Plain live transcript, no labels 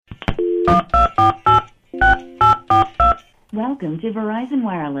Welcome to Verizon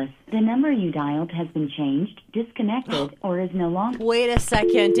Wireless. The number you dialed has been changed, disconnected, or is no longer... Wait a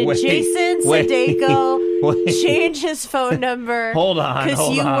second. Did Jason Sudeiko change his phone number? Hold on. Because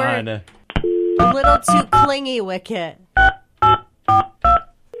you were a little too clingy, Wicket.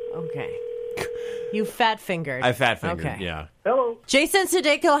 Okay. You fat-fingered. I fat-fingered, okay. Yeah. Hello. Jason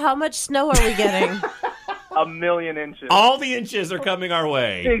Sudeiko, how much snow are we getting? 1 million inches. All the inches are coming our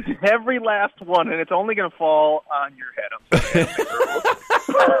way. Every last one, and it's only going to fall on your head. I'm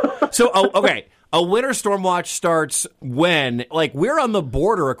sorry. So, okay. A winter storm watch starts when? Like, we're on the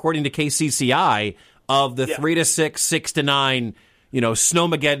border, according to KCCI, of the 3 to 6, 6 to 9,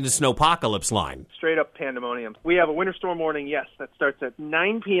 Snowmageddon to Snowpocalypse line. Straight up pandemonium. We have a winter storm warning, yes, that starts at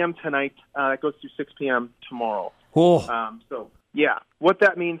 9 p.m. tonight. It goes through 6 p.m. tomorrow. Oh. Yeah. What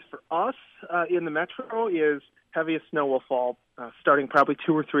that means for us in the metro is heaviest snow will fall starting probably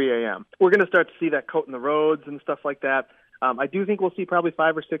 2 or 3 a.m. We're going to start to see that coating the roads and stuff like that. I do think we'll see probably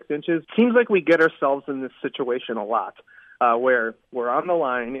 5 or 6 inches. Seems like we get ourselves in this situation a lot where we're on the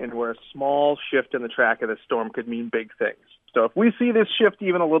line and where a small shift in the track of the storm could mean big things. So if we see this shift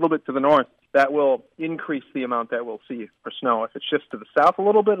even a little bit to the north, that will increase the amount that we'll see for snow. If it shifts to the south a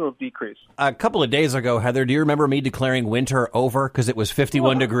little bit, it'll decrease. A couple of days ago, Heather, do you remember me declaring winter over because it was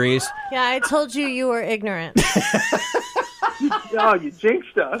 51 degrees? Yeah, I told you were ignorant. No, you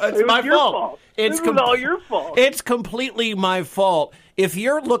jinxed us. It's my fault. It was all your fault. It's completely my fault. If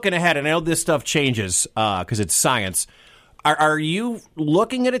you're looking ahead, and I know this stuff changes because it's science, are you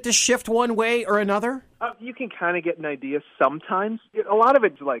looking at it to shift one way or another? You can kind of get an idea sometimes. A lot of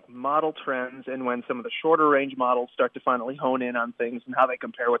it's like model trends and when some of the shorter range models start to finally hone in on things and how they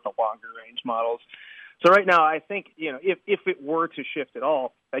compare with the longer range models. So right now, I think, if it were to shift at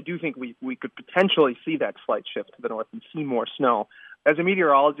all, I do think we could potentially see that slight shift to the north and see more snow. As a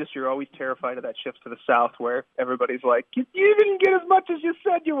meteorologist, you're always terrified of that shift to the south where everybody's like, you didn't get as much as you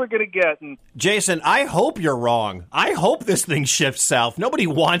said you were going to get. And Jason, I hope you're wrong. I hope this thing shifts south. Nobody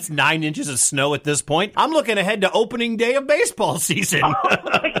wants 9 inches of snow at this point. I'm looking ahead to opening day of baseball season. Oh,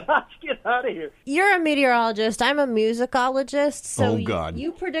 my gosh, get out of here. You're a meteorologist. I'm a musicologist. So God.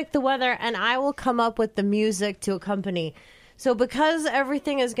 You predict the weather, and I will come up with the music to accompany. So because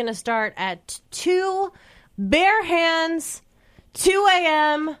everything is going to start at 2, bare hands... 2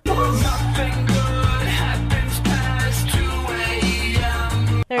 a.m.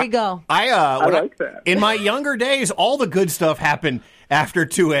 There you go. I like that. In my younger days, all the good stuff happened after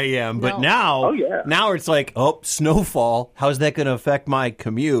 2 a.m. But now it's like, snowfall. How's that going to affect my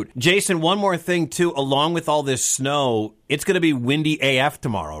commute? Jason, one more thing, too. Along with all this snow, it's going to be windy AF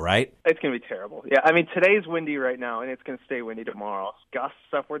tomorrow, right? It's going to be terrible. Yeah, I mean, today's windy right now, and it's going to stay windy tomorrow. Gusts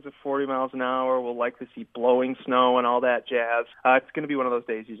upwards of 40 miles an hour. We'll likely see blowing snow and all that jazz. It's going to be one of those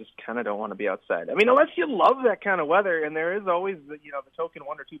days you just kind of don't want to be outside. I mean, unless you love that kind of weather, and there is always, the token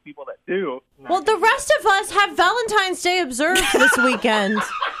 1 or 2 people that do. Well, the rest of us have Valentine's Day observed this weekend.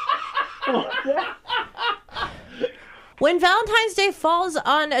 When Valentine's Day falls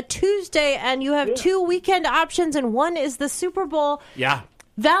on a Tuesday and you have 2 weekend options and one is the Super Bowl,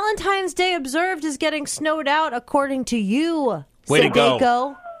 Valentine's Day observed is getting snowed out according to you. Way to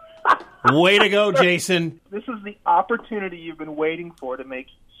go. Way to go, Jason. This is the opportunity you've been waiting for to make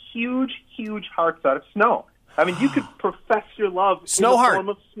huge, huge hearts out of snow. I mean, you could profess your love in the form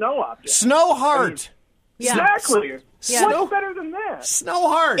of snow objects. Snow heart. Exactly. Yeah. What's better than that? Snow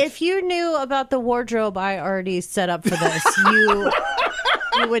heart. If you knew about the wardrobe I already set up for this, you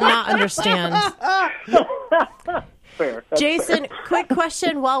would not understand. Fair. Jason, quick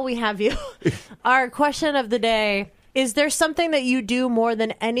question while we have you. Our question of the day, is there something that you do more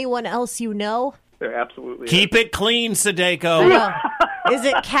than anyone else you know? There absolutely Keep it clean, Sudeiko. Is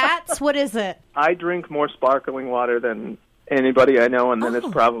it cats? What is it? I drink more sparkling water than anybody I know, and then it's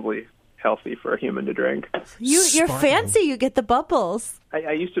probably healthy for a human to drink. You're fancy. You get the bubbles.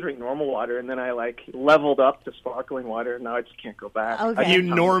 I used to drink normal water, and then I leveled up to sparkling water, and now I just can't go back. Okay. You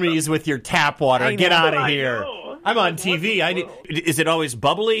normies with your tap water. Get out of here. I'm on TV. Is it always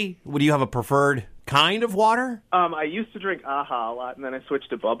bubbly? Would you have a preferred kind of water? I used to drink AHA a lot, and then I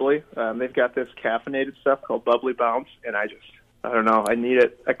switched to bubbly. They've got this caffeinated stuff called Bubbly Bounce, and I don't know. I need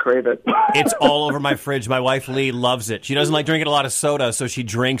it. I crave it. It's all over my fridge. My wife, Lee, loves it. She doesn't like drinking a lot of soda, so she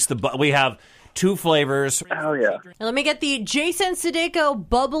drinks we have 2 flavors. Oh, yeah. Now let me get the Jason Sudeiko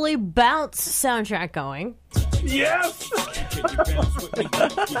Bubbly Bounce soundtrack going. Yes!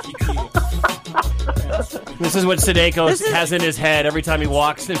 This is what Sudeiko has in his head every time he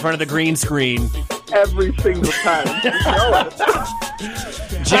walks in front of the green screen. Every single time.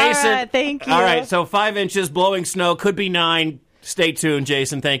 Jason. All right, thank you. All right, so 5 inches, blowing snow, could be 9. Stay tuned,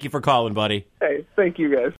 Jason. Thank you for calling, buddy. Hey, thank you, guys.